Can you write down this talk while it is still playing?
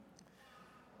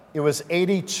It was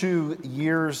 82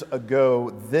 years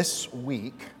ago this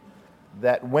week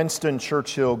that Winston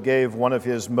Churchill gave one of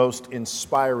his most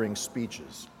inspiring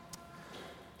speeches.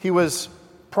 He was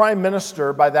prime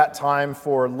minister by that time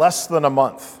for less than a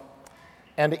month.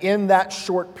 And in that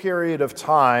short period of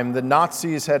time, the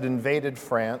Nazis had invaded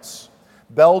France,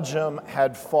 Belgium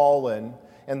had fallen,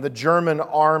 and the German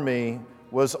army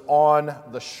was on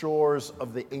the shores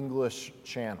of the English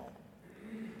Channel.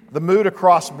 The mood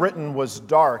across Britain was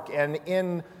dark, and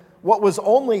in what was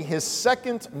only his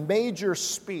second major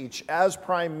speech as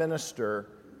prime minister,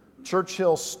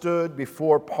 Churchill stood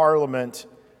before Parliament,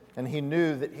 and he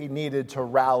knew that he needed to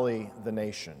rally the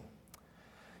nation.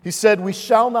 He said, "We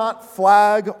shall not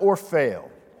flag or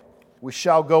fail. We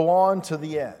shall go on to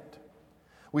the end.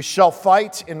 We shall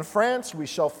fight in France. We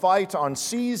shall fight on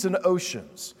seas and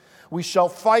oceans. We shall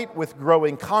fight with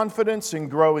growing confidence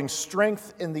and growing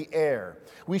strength in the air.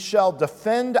 We shall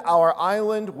defend our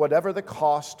island, whatever the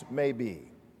cost may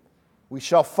be. We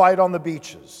shall fight on the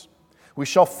beaches. We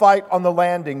shall fight on the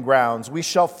landing grounds. We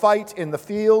shall fight in the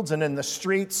fields and in the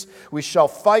streets. We shall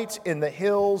fight in the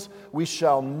hills. We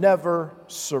shall never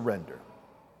surrender."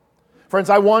 Friends,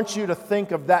 I want you to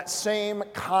think of that same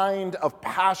kind of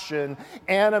passion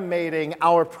animating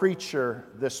our preacher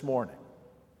this morning.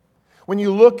 When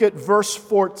you look at verse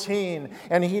 14,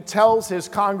 and he tells his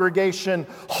congregation,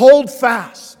 "Hold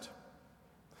fast."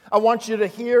 I want you to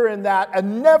hear in that,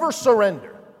 and never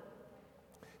surrender.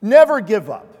 Never give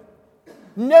up.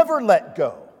 Never let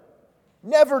go.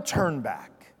 Never turn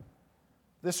back.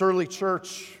 This early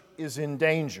church is in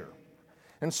danger.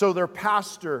 And so their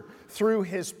pastor, through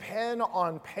his pen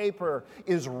on paper,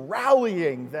 is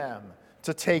rallying them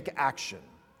to take action.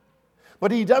 But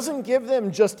he doesn't give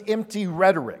them just empty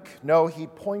rhetoric. No, he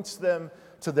points them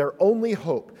to their only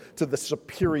hope, to the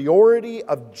superiority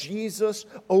of Jesus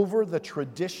over the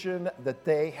tradition that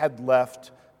they had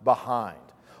left behind.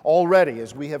 Already,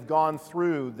 as we have gone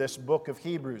through this book of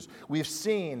Hebrews, we've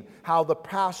seen how the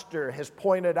pastor has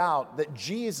pointed out that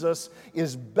Jesus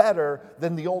is better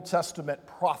than the Old Testament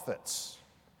prophets.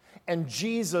 And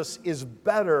Jesus is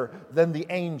better than the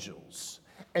angels.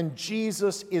 And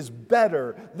Jesus is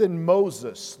better than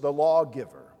Moses, the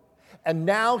lawgiver. And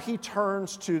now he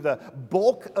turns to the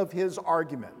bulk of his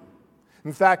argument.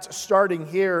 In fact, starting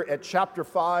here at chapter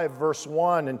 5, verse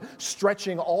 1, and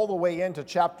stretching all the way into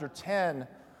chapter 10,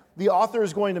 the author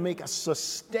is going to make a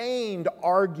sustained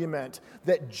argument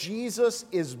that Jesus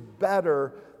is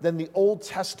better than the Old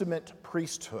Testament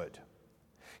priesthood.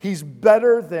 He's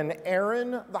better than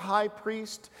Aaron, the high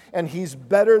priest, and he's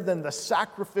better than the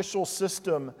sacrificial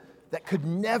system that could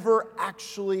never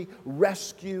actually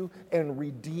rescue and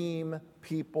redeem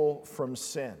people from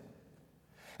sin.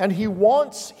 And he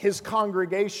wants his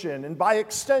congregation, and by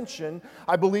extension,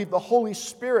 I believe the Holy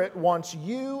Spirit wants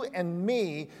you and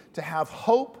me to have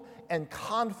hope and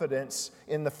confidence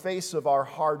in the face of our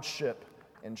hardship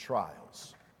and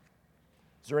trials.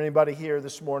 Is there anybody here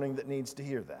this morning that needs to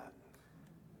hear that?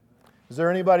 Is there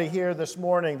anybody here this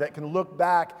morning that can look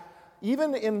back,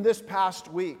 even in this past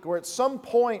week, or at some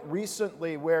point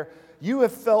recently where you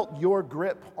have felt your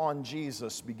grip on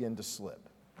Jesus begin to slip?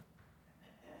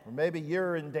 Or maybe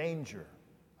you're in danger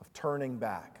of turning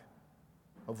back,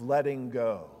 of letting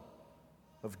go,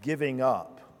 of giving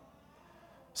up.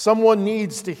 Someone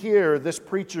needs to hear this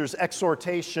preacher's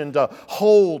exhortation to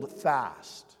hold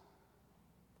fast.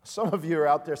 Some of you are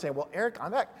out there saying, "Well, Eric,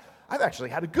 I've actually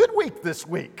had a good week this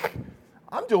week.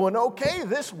 I'm doing okay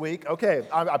this week." Okay,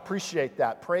 I appreciate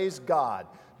that. Praise God.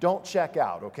 Don't check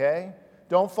out, okay?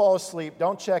 Don't fall asleep.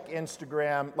 Don't check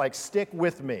Instagram. Stick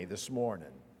with me this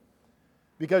morning.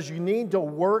 Because you need to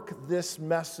work this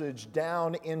message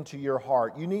down into your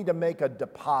heart. You need to make a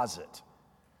deposit.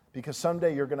 Because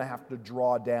someday you're going to have to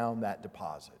draw down that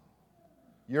deposit.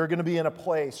 You're going to be in a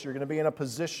place, you're going to be in a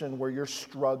position where you're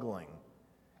struggling.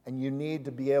 And you need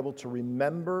to be able to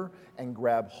remember and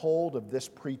grab hold of this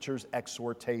preacher's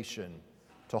exhortation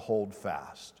to hold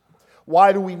fast.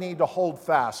 Why do we need to hold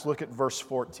fast? Look at verse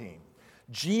 14.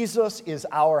 Jesus is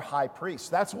our high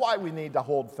priest. That's why we need to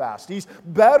hold fast. He's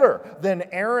better than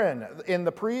Aaron in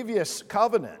the previous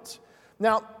covenant.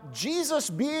 Now, Jesus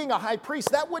being a high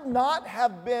priest, that would not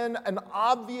have been an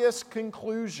obvious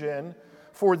conclusion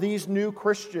for these new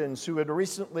Christians who had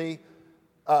recently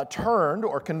turned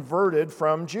or converted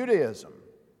from Judaism.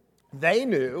 They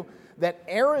knew that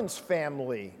Aaron's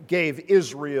family gave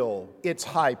Israel its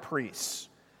high priests.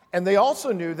 And they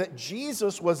also knew that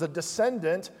Jesus was a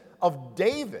descendant of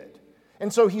David.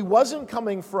 And so he wasn't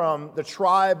coming from the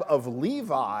tribe of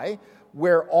Levi,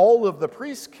 where all of the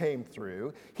priests came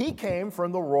through. He came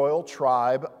from the royal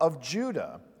tribe of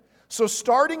Judah. So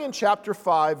starting in chapter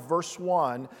 5, verse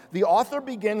 1, the author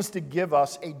begins to give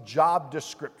us a job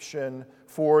description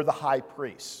for the high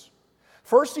priest.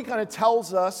 First, he kind of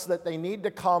tells us that they need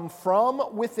to come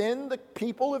from within the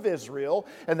people of Israel,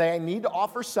 and they need to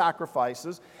offer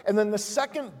sacrifices. And then the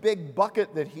second big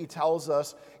bucket that he tells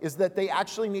us is that they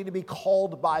actually need to be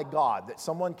called by God, that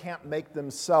someone can't make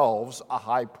themselves a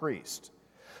high priest.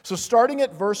 So starting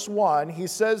at verse 1, he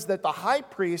says that the high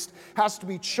priest has to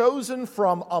be chosen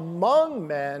from among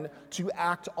men to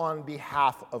act on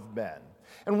behalf of men.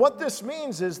 And what this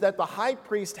means is that the high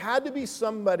priest had to be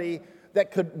somebody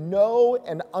that could know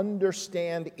and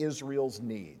understand Israel's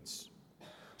needs.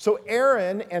 So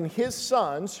Aaron and his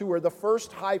sons, who were the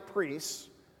first high priests,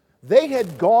 they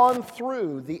had gone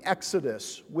through the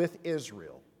Exodus with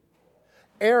Israel.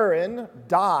 Aaron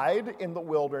died in the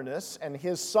wilderness, and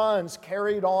his sons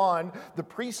carried on the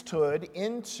priesthood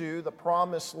into the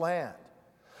promised land.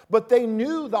 But they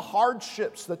knew the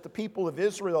hardships that the people of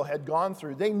Israel had gone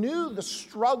through. They knew the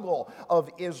struggle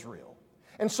of Israel.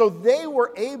 And so they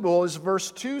were able, as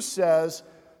verse 2 says,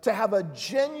 to have a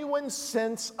genuine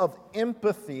sense of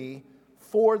empathy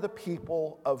for the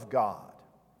people of God.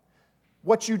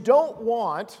 What you don't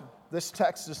want, this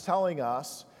text is telling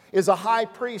us, is a high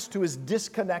priest who is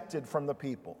disconnected from the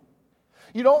people.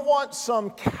 You don't want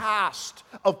some caste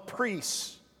of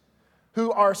priests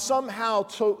who are somehow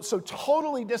so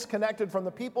totally disconnected from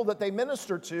the people that they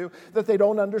minister to that they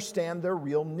don't understand their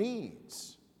real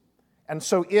needs. And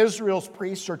so Israel's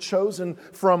priests are chosen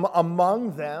from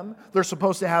among them. They're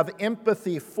supposed to have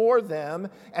empathy for them.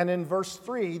 And in verse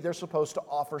 3, they're supposed to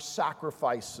offer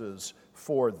sacrifices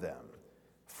for them.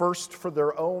 First for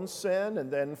their own sin and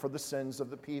then for the sins of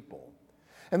the people.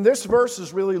 And this verse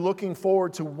is really looking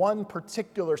forward to one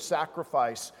particular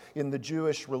sacrifice in the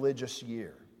Jewish religious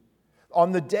year.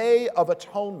 On the Day of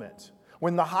Atonement,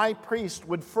 when the high priest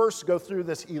would first go through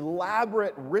this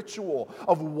elaborate ritual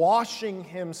of washing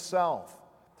himself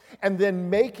and then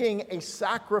making a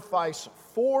sacrifice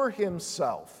for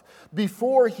himself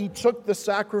before he took the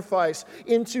sacrifice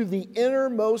into the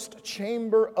innermost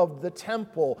chamber of the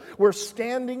temple, where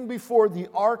standing before the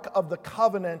Ark of the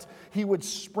Covenant, he would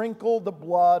sprinkle the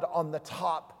blood on the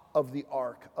top of the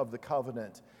Ark of the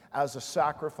Covenant as a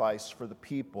sacrifice for the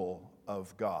people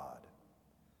of God.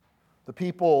 The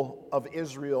people of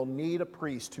Israel need a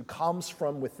priest who comes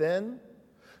from within,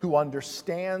 who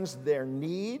understands their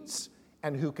needs,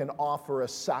 and who can offer a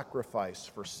sacrifice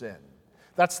for sin.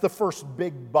 That's the first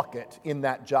big bucket in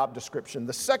that job description.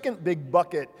 The second big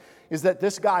bucket is that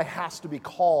this guy has to be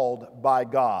called by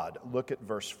God. Look at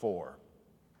verse 4.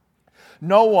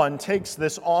 No one takes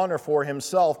this honor for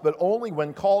himself, but only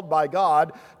when called by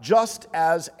God, just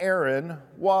as Aaron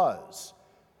was.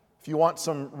 If you want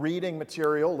some reading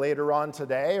material later on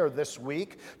today or this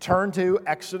week, turn to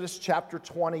Exodus chapter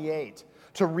 28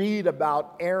 to read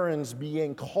about Aaron's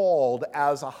being called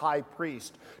as a high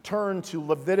priest. Turn to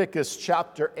Leviticus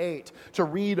chapter 8 to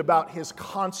read about his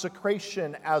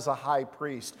consecration as a high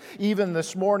priest. Even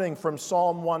this morning from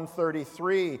Psalm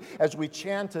 133, as we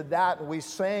chanted that, we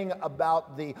sang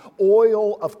about the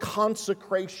oil of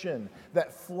consecration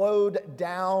that flowed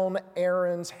down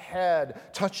Aaron's head,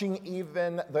 touching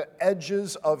even the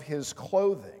edges of his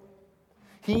clothing.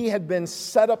 He had been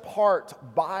set apart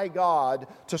by God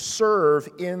to serve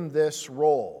in this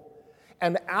role.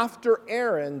 And after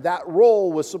Aaron, that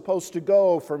role was supposed to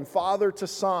go from father to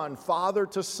son,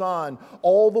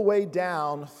 all the way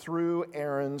down through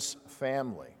Aaron's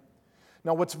family.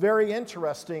 Now, what's very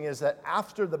interesting is that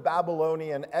after the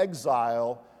Babylonian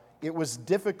exile, it was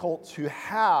difficult to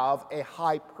have a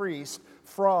high priest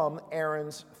from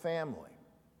Aaron's family.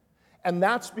 And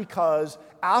that's because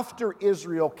after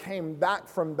Israel came back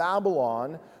from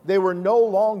Babylon, they were no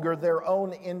longer their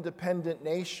own independent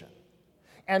nation.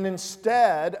 And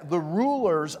instead, the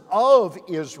rulers of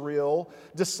Israel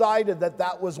decided that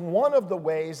that was one of the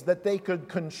ways that they could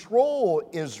control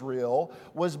Israel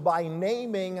was by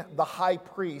naming the high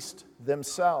priest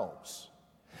themselves.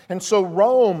 And so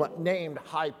Rome named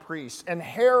high priests, and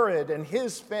Herod and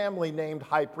his family named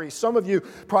high priests. Some of you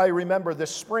probably remember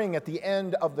this spring at the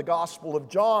end of the Gospel of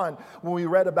John when we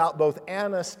read about both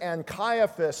Annas and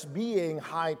Caiaphas being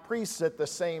high priests at the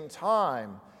same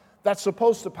time. That's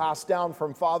supposed to pass down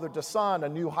from father to son. A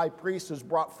new high priest is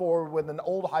brought forward when an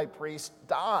old high priest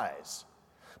dies.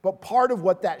 But part of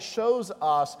what that shows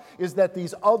us is that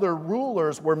these other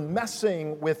rulers were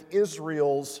messing with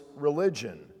Israel's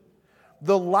religion.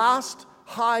 The last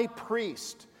high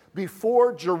priest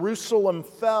before Jerusalem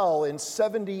fell in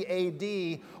 70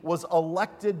 AD was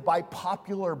elected by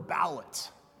popular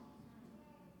ballot.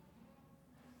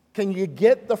 Can you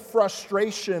get the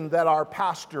frustration that our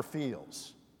pastor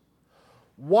feels?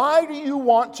 Why do you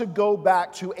want to go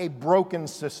back to a broken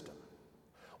system?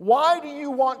 Why do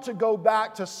you want to go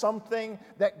back to something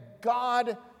that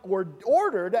God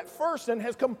ordered at first and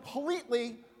has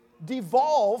completely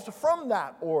devolved from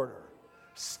that order?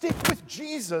 Stick with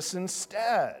Jesus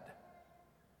instead.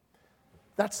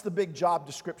 That's the big job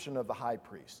description of the high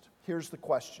priest. Here's the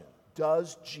question: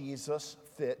 does Jesus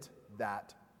fit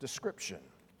that description?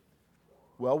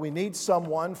 Well, we need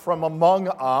someone from among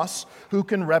us who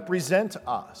can represent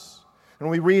us. And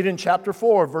we read in chapter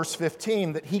 4, verse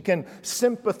 15, that he can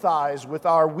sympathize with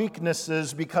our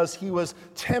weaknesses because he was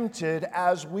tempted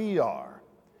as we are.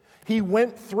 He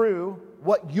went through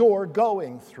what you're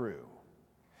going through.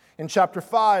 In chapter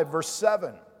 5, verse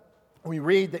 7, we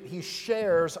read that he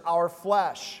shares our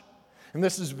flesh. And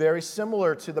this is very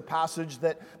similar to the passage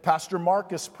that Pastor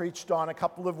Marcus preached on a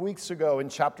couple of weeks ago in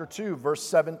chapter 2, verse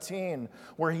 17,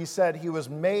 where he said he was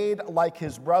made like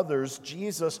his brothers.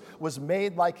 Jesus was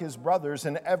made like his brothers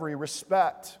in every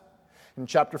respect. In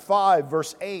chapter 5,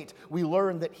 verse 8, we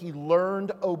learn that he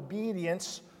learned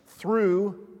obedience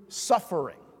through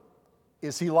suffering.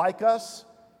 Is he like us?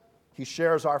 He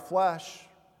shares our flesh.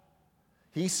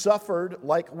 He suffered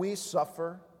like we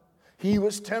suffer. He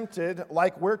was tempted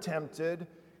like we're tempted.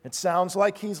 It sounds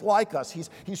like he's like us.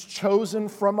 He's chosen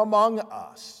from among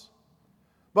us.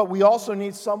 But we also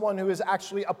need someone who is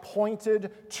actually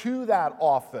appointed to that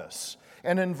office.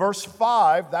 And in verse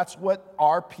 5, that's what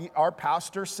our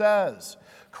pastor says.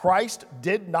 Christ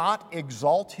did not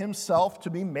exalt himself to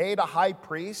be made a high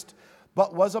priest,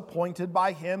 but was appointed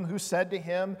by him who said to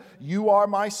him, "You are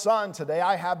my son, today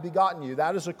I have begotten you."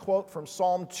 That is a quote from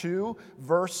Psalm 2,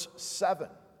 verse 7.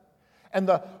 And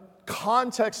the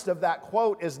context of that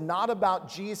quote is not about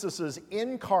Jesus'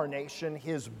 incarnation,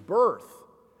 his birth.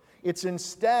 It's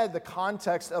instead the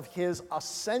context of his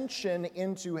ascension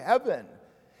into heaven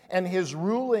and his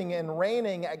ruling and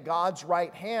reigning at God's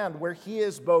right hand, where he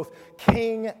is both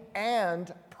king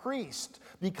and priest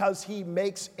because he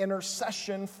makes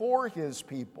intercession for his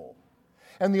people.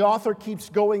 And the author keeps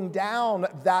going down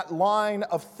that line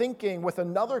of thinking with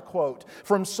another quote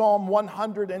from Psalm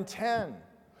 110.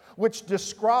 Which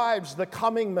describes the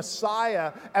coming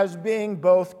Messiah as being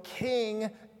both king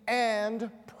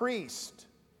and priest.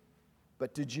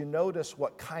 But did you notice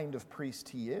what kind of priest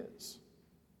he is?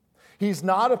 He's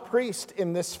not a priest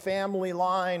in this family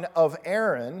line of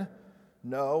Aaron.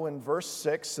 No, in verse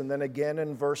 6 and then again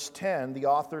in verse 10, the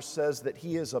author says that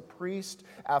he is a priest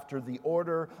after the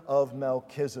order of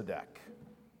Melchizedek.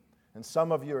 And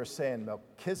some of you are saying,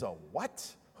 Melchizedek,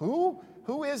 what?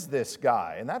 Who is this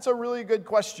guy? And that's a really good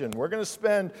question. We're going to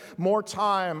spend more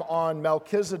time on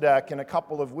Melchizedek in a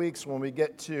couple of weeks when we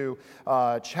get to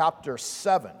chapter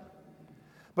 7.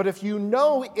 But if you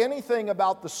know anything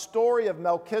about the story of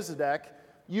Melchizedek,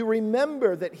 you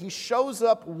remember that he shows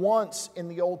up once in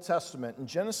the Old Testament, in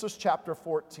Genesis chapter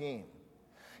 14.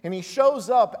 And he shows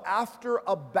up after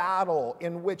a battle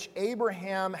in which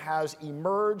Abraham has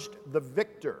emerged the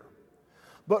victor.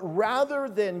 But rather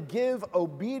than give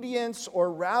obedience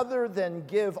or rather than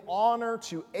give honor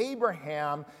to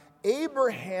Abraham,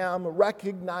 Abraham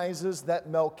recognizes that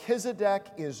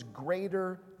Melchizedek is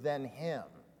greater than him.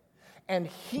 And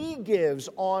he gives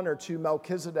honor to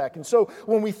Melchizedek. And so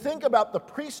when we think about the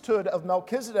priesthood of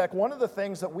Melchizedek, one of the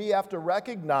things that we have to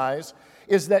recognize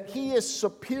is that he is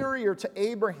superior to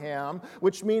Abraham,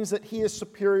 which means that he is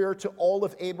superior to all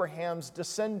of Abraham's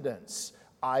descendants,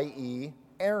 i.e.,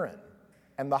 Aaron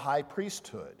and the high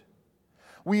priesthood.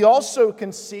 We also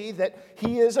can see that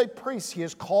he is a priest. He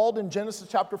is called in Genesis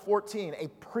chapter 14 a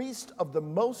priest of the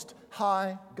Most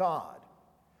High God.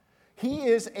 He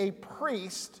is a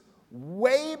priest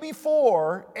way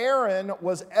before Aaron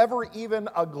was ever even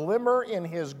a glimmer in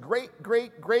his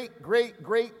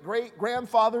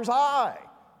great-great-great-great-great-great-grandfather's eye.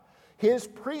 His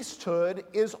priesthood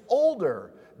is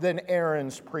older than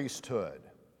Aaron's priesthood.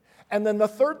 And then the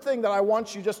third thing that I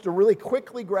want you just to really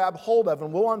quickly grab hold of,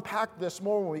 and we'll unpack this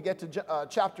more when we get to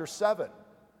chapter 7,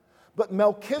 but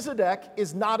Melchizedek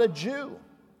is not a Jew.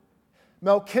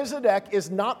 Melchizedek is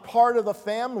not part of the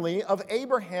family of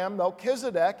Abraham.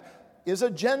 Melchizedek is a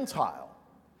Gentile.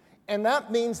 And that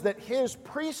means that his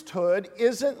priesthood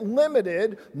isn't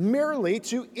limited merely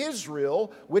to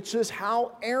Israel, which is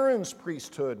how Aaron's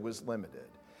priesthood was limited.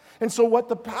 And so what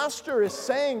the pastor is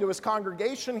saying to his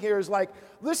congregation here is like,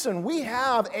 listen, we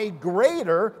have a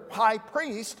greater high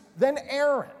priest than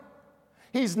Aaron.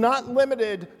 He's not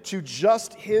limited to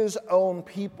just his own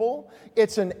people.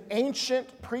 It's an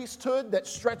ancient priesthood that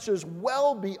stretches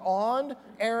well beyond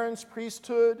Aaron's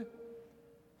priesthood.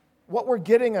 What we're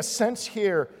getting a sense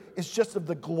here is just of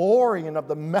the glory and of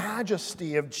the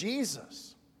majesty of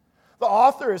Jesus. The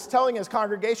author is telling his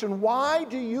congregation, why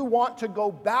do you want to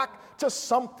go back to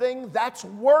something that's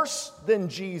worse than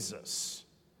Jesus?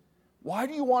 Why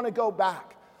do you want to go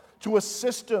back to a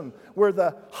system where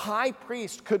the high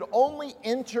priest could only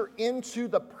enter into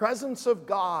the presence of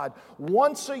God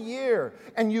once a year,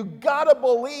 and you gotta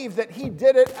believe that he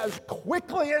did it as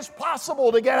quickly as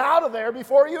possible to get out of there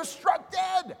before he was struck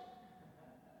dead?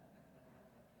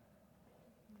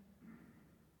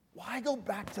 Why go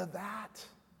back to that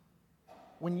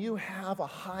when you have a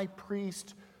high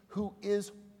priest who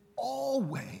is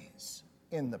always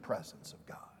in the presence of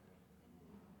God?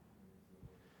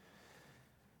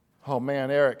 Oh man,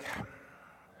 Eric,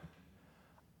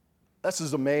 this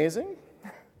is amazing,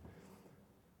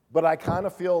 but I kind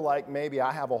of feel like maybe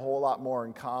I have a whole lot more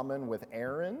in common with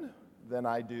Aaron than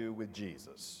I do with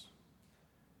Jesus.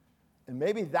 And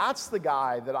maybe that's the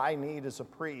guy that I need as a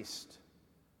priest,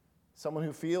 someone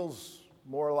who feels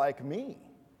more like me.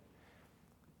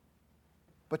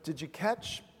 But did you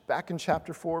catch back in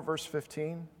chapter 4, verse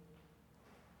 15?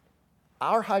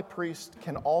 Our high priest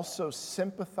can also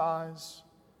sympathize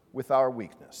with our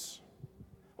weakness.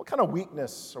 What kind of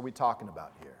weakness are we talking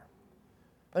about here?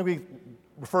 I think we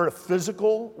refer to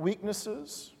physical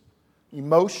weaknesses,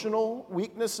 emotional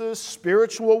weaknesses,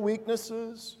 spiritual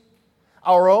weaknesses,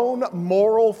 our own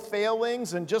moral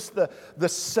failings, and just the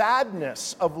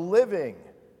sadness of living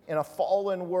in a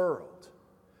fallen world.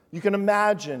 You can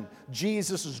imagine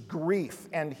Jesus' grief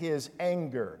and his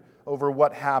anger over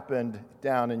what happened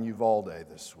down in Uvalde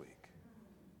this week.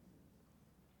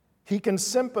 He can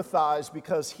sympathize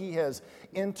because he has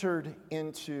entered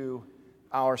into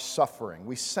our suffering.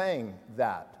 We sang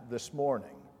that this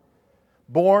morning.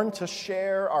 Born to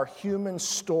share our human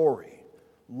story,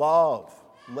 love,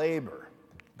 labor,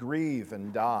 grieve,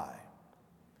 and die.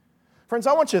 Friends,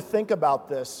 I want you to think about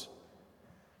this.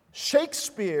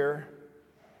 Shakespeare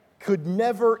could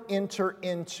never enter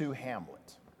into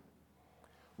Hamlet.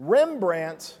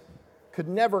 Rembrandt could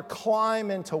never climb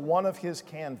into one of his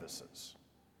canvases.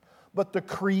 But the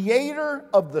creator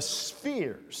of the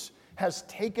spheres has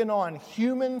taken on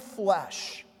human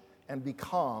flesh and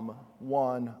become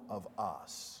one of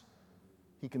us.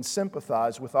 He can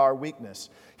sympathize with our weakness.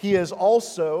 He is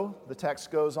also, the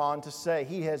text goes on to say,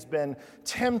 he has been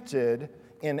tempted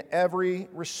in every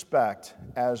respect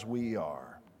as we are.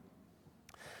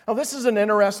 Now, this is an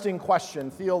interesting question,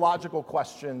 theological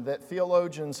question, that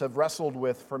theologians have wrestled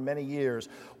with for many years.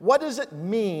 What does it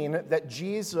mean that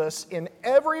Jesus, in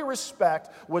every respect,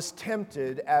 was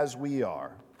tempted as we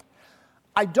are?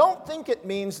 I don't think it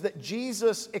means that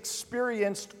Jesus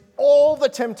experienced all the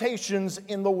temptations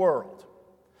in the world.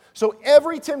 So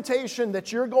every temptation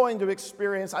that you're going to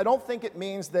experience, I don't think it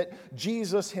means that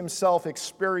Jesus himself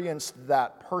experienced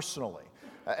that personally.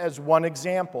 As one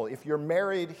example, if you're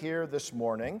married here this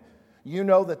morning, you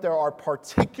know that there are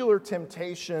particular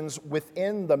temptations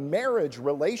within the marriage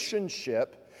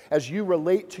relationship as you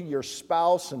relate to your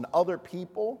spouse and other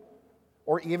people,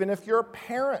 or even if you're a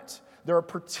parent, there are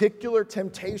particular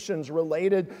temptations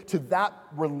related to that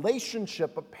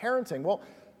relationship of parenting. Well,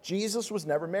 Jesus was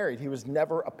never married. He was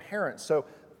never a parent. So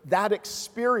that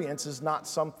experience is not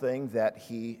something that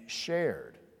he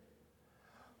shared.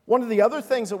 One of the other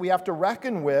things that we have to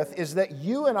reckon with is that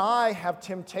you and I have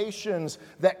temptations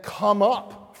that come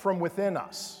up from within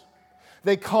us.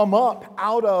 They come up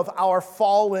out of our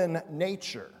fallen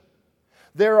nature.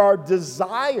 There are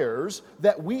desires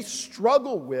that we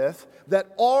struggle with that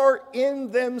are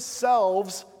in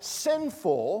themselves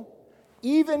sinful,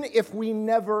 even if we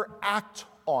never act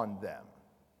on them.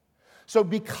 So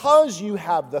because you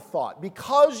have the thought,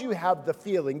 because you have the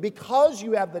feeling, because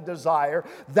you have the desire,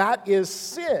 that is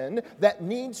sin that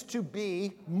needs to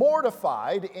be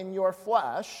mortified in your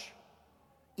flesh,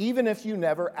 even if you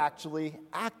never actually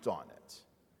act on it.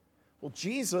 Well,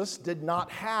 Jesus did not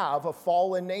have a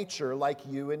fallen nature like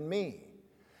you and me.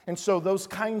 And so those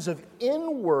kinds of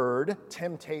inward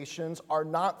temptations are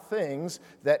not things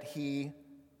that he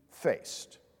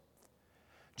faced.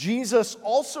 Jesus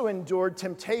also endured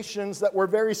temptations that were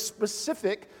very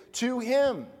specific to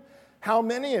him. How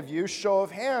many of you, show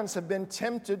of hands, have been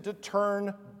tempted to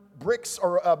turn bricks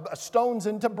or stones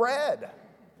into bread?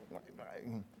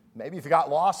 Maybe if you got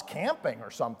lost camping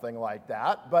or something like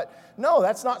that. But no,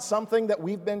 that's not something that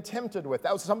we've been tempted with.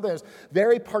 That was something that's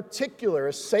very particular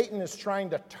as Satan is trying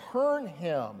to turn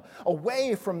him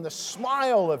away from the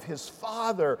smile of his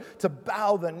Father to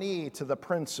bow the knee to the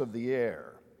Prince of the air.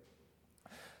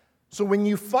 So when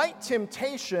you fight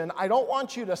temptation, I don't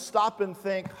want you to stop and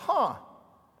think, I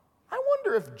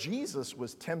wonder if Jesus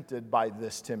was tempted by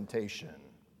this temptation.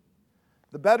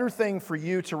 The better thing for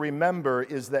you to remember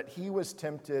is that he was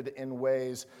tempted in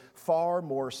ways far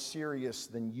more serious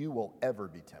than you will ever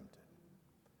be tempted.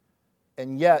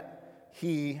 And yet,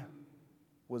 he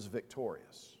was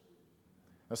victorious.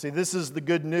 Now see, this is the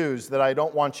good news that I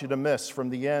don't want you to miss from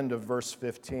the end of verse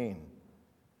 15.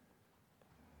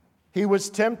 He was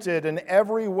tempted in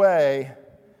every way,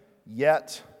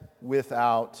 yet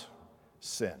without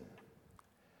sin.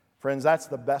 Friends, that's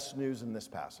the best news in this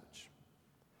passage.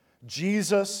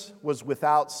 Jesus was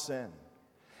without sin.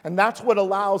 And that's what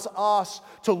allows us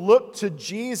to look to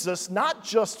Jesus, not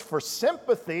just for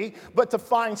sympathy, but to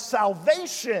find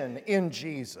salvation in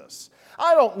Jesus.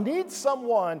 I don't need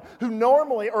someone who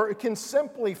normally or can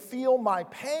simply feel my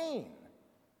pain.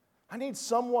 I need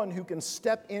someone who can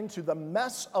step into the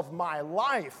mess of my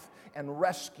life and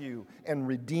rescue and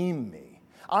redeem me.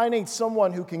 I need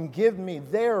someone who can give me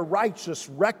their righteous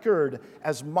record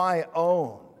as my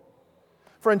own.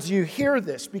 Friends, you hear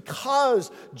this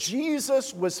because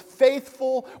Jesus was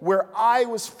faithful where I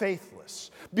was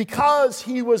faithless. Because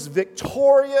he was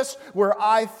victorious where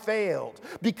I failed.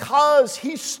 Because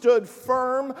he stood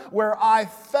firm where I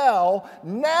fell.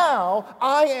 Now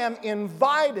I am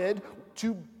invited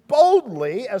to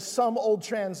boldly, as some old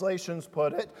translations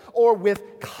put it, or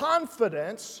with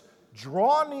confidence,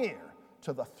 draw near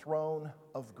to the throne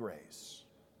of grace.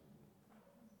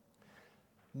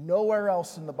 Nowhere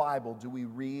else in the Bible do we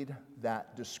read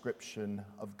that description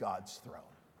of God's throne.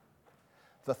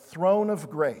 The throne of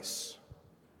grace.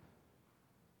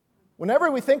 Whenever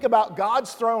we think about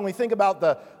God's throne, we think about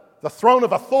the throne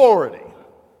of authority,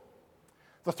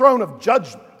 the throne of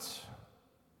judgment,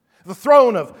 the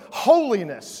throne of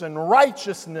holiness and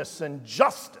righteousness and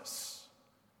justice.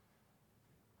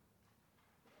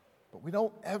 But we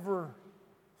don't ever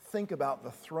think about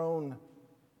the throne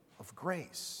of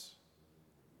grace.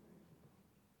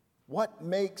 What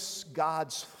makes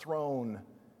God's throne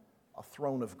a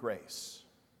throne of grace?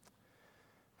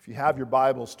 If you have your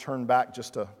Bibles, turn back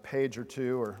just a page or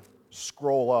two or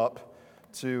scroll up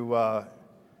to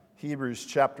Hebrews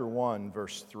chapter 1,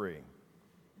 verse 3.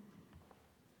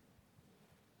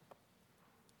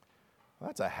 Well,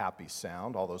 that's a happy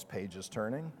sound, all those pages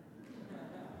turning.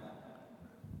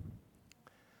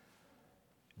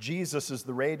 Jesus is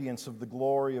the radiance of the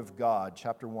glory of God,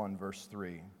 chapter 1, verse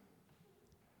 3.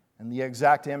 And the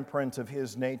exact imprint of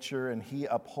his nature, and he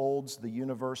upholds the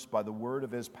universe by the word of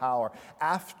his power.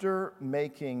 After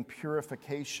making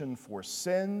purification for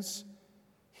sins,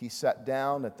 he sat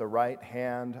down at the right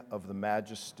hand of the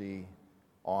Majesty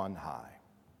on high.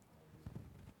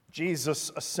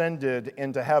 Jesus ascended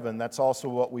into heaven. That's also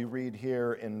what we read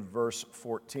here in verse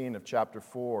 14 of chapter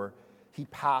 4. He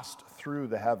passed through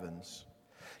the heavens.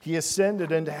 He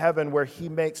ascended into heaven where he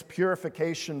makes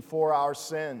purification for our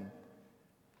sin.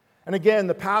 And again,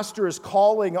 the pastor is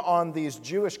calling on these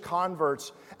Jewish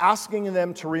converts, asking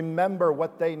them to remember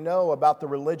what they know about the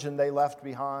religion they left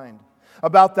behind,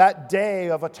 about that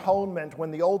day of atonement when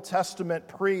the Old Testament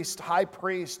high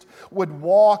priest, would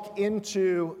walk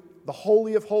into the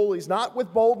Holy of Holies, not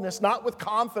with boldness, not with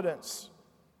confidence,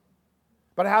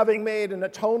 but having made an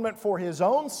atonement for his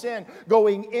own sin,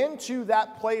 going into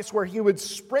that place where he would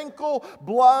sprinkle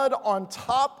blood on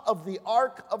top of the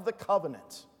Ark of the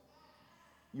Covenant.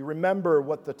 You remember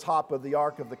what the top of the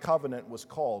Ark of the Covenant was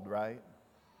called, right?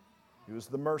 It was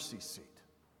the mercy seat.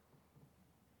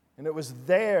 And it was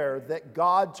there that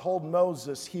God told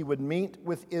Moses he would meet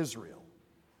with Israel.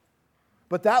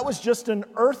 But that was just an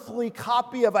earthly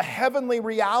copy of a heavenly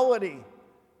reality.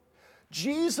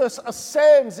 Jesus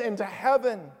ascends into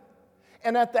heaven,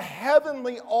 and at the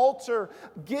heavenly altar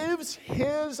gives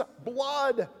his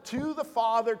blood to the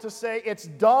Father to say, it's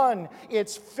done,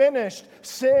 it's finished,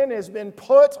 sin has been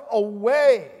put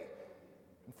away.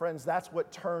 And friends, that's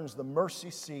what turns the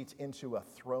mercy seat into a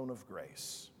throne of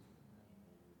grace.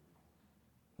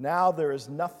 Now there is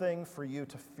nothing for you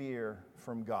to fear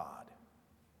from God.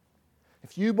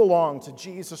 If you belong to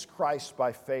Jesus Christ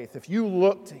by faith, if you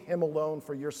look to him alone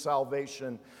for your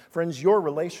salvation, friends, your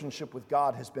relationship with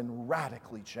God has been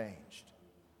radically changed.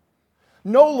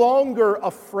 No longer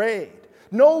afraid,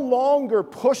 no longer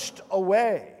pushed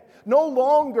away, no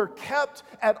longer kept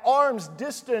at arm's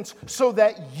distance so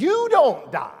that you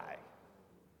don't die,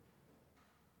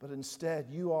 but instead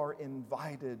you are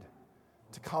invited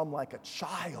to come like a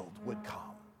child would come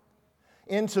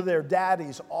into their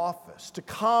daddy's office, to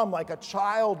come like a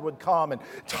child would come and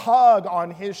tug on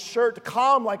his shirt, to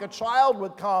come like a child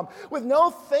would come with no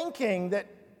thinking that,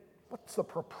 what's the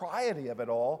propriety of it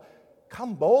all?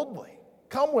 Come boldly.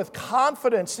 Come with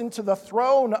confidence into the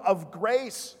throne of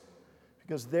grace,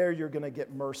 because there you're going to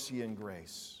get mercy and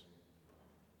grace.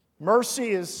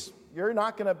 Mercy is you're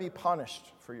not going to be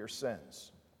punished for your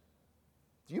sins.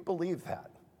 Do you believe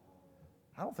that?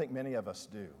 I don't think many of us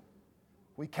do.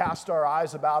 We cast our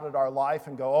eyes about at our life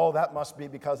and go, oh, that must be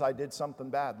because I did something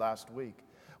bad last week.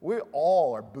 We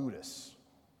all are Buddhists.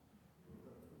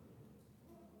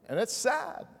 And it's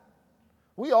sad.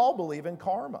 We all believe in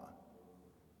karma.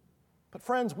 But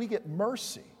friends, we get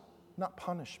mercy, not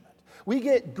punishment. We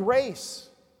get grace.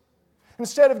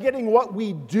 Instead of getting what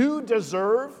we do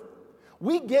deserve,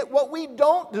 we get what we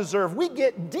don't deserve. We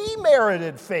get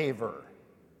demerited favor.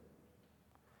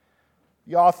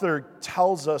 The author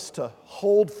tells us to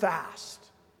hold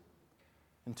fast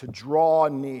and to draw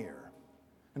near.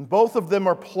 And both of them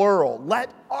are plural.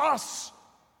 Let us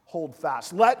hold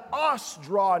fast. Let us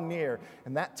draw near.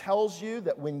 And that tells you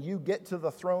that when you get to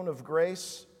the throne of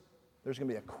grace, there's going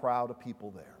to be a crowd of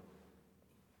people there.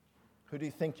 Who do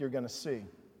you think you're going to see?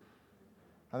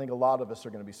 I think a lot of us are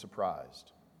going to be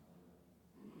surprised.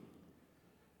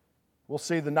 We'll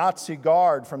see the Nazi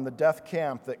guard from the death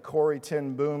camp that Corrie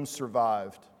ten Boom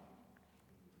survived,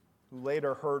 who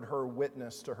later heard her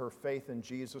witness to her faith in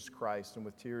Jesus Christ and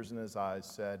with tears in his eyes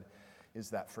said, "Is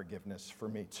that forgiveness for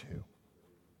me too?"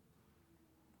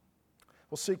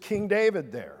 We'll see King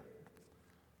David there,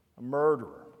 a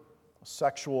murderer, a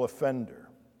sexual offender.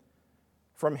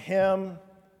 From him,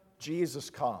 Jesus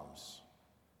comes.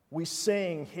 We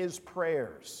sing his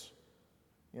prayers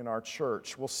in our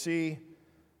church. We'll see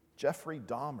Jeffrey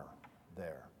Dahmer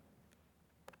there,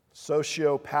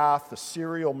 sociopath, the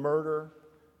serial murderer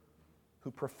who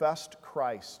professed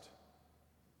Christ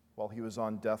while he was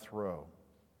on death row.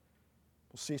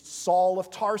 We'll see Saul of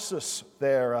Tarsus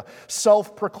there, a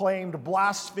self-proclaimed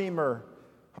blasphemer,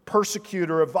 a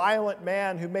persecutor, a violent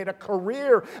man who made a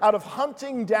career out of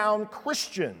hunting down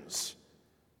Christians,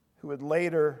 who would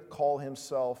later call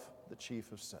himself the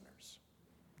chief of sinners.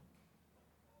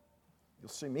 You'll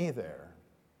see me there.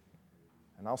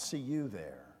 And I'll see you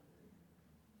there.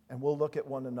 And we'll look at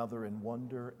one another in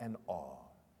wonder and awe.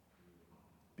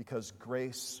 Because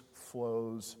grace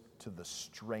flows to the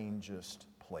strangest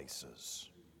places.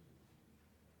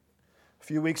 A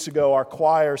few weeks ago, our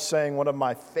choir sang one of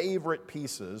my favorite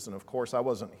pieces, and of course I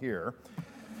wasn't here.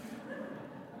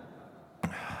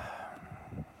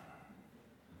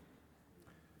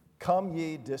 Come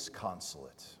ye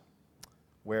disconsolate,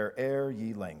 where'er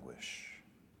ye languish.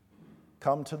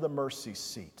 Come to the mercy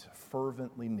seat,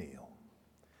 fervently kneel.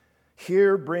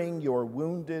 Here bring your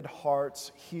wounded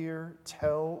hearts, here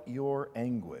tell your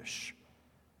anguish.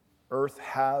 Earth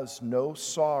has no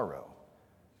sorrow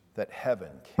that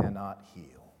heaven cannot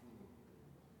heal.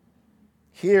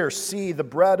 Here see the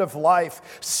bread of life,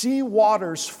 see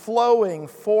waters flowing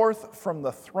forth from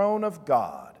the throne of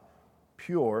God,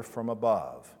 pure from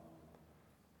above.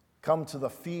 Come to the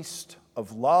feast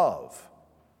of love,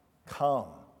 come.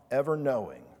 Ever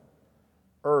knowing,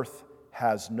 earth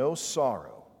has no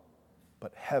sorrow,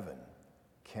 but heaven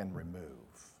can remove.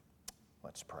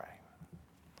 Let's pray.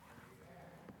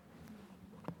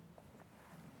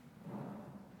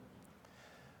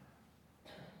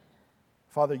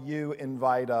 Father, you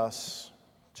invite us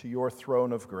to your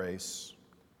throne of grace,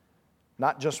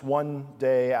 not just one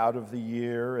day out of the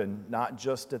year and not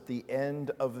just at the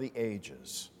end of the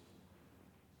ages,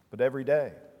 but every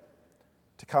day.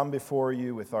 To come before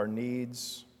you with our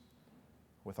needs,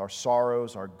 with our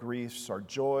sorrows, our griefs, our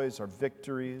joys, our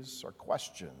victories, our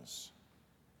questions.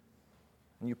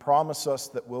 And you promise us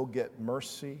that we'll get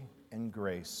mercy and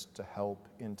grace to help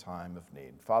in time of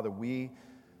need. Father, we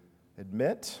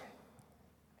admit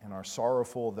and are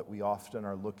sorrowful that we often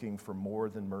are looking for more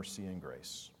than mercy and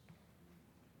grace.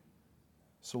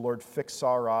 So, Lord, fix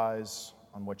our eyes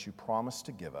on what you promised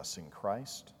to give us in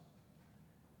Christ.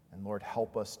 And Lord,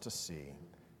 help us to see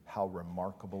how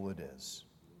remarkable it is.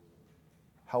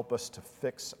 Help us to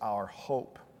fix our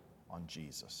hope on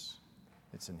Jesus.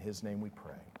 It's in his name we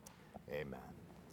pray.